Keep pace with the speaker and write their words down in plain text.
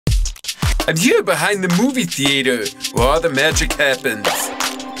I'm here behind the movie theater, where all the magic happens.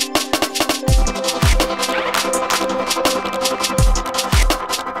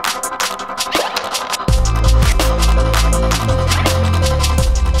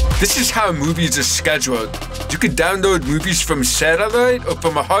 This is how movies are scheduled. You can download movies from satellite or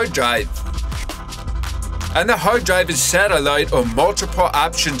from a hard drive. On the hard drive is satellite or multiple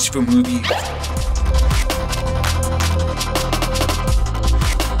options for movies.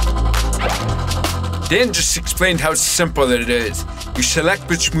 Dan just explained how simple it is. You select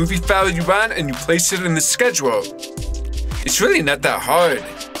which movie file you want and you place it in the schedule. It's really not that hard.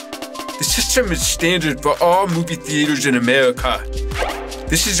 The system is standard for all movie theaters in America.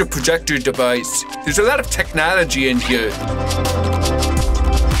 This is a projector device. There's a lot of technology in here.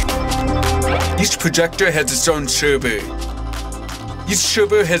 Each projector has its own server. Each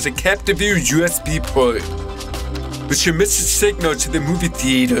server has a Captiview USB port, which emits a signal to the movie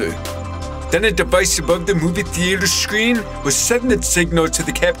theater. Then a device above the movie theater screen will send that signal to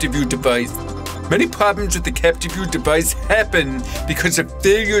the Captiview device. Many problems with the Captiview device happen because of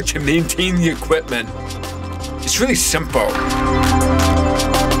failure to maintain the equipment. It's really simple.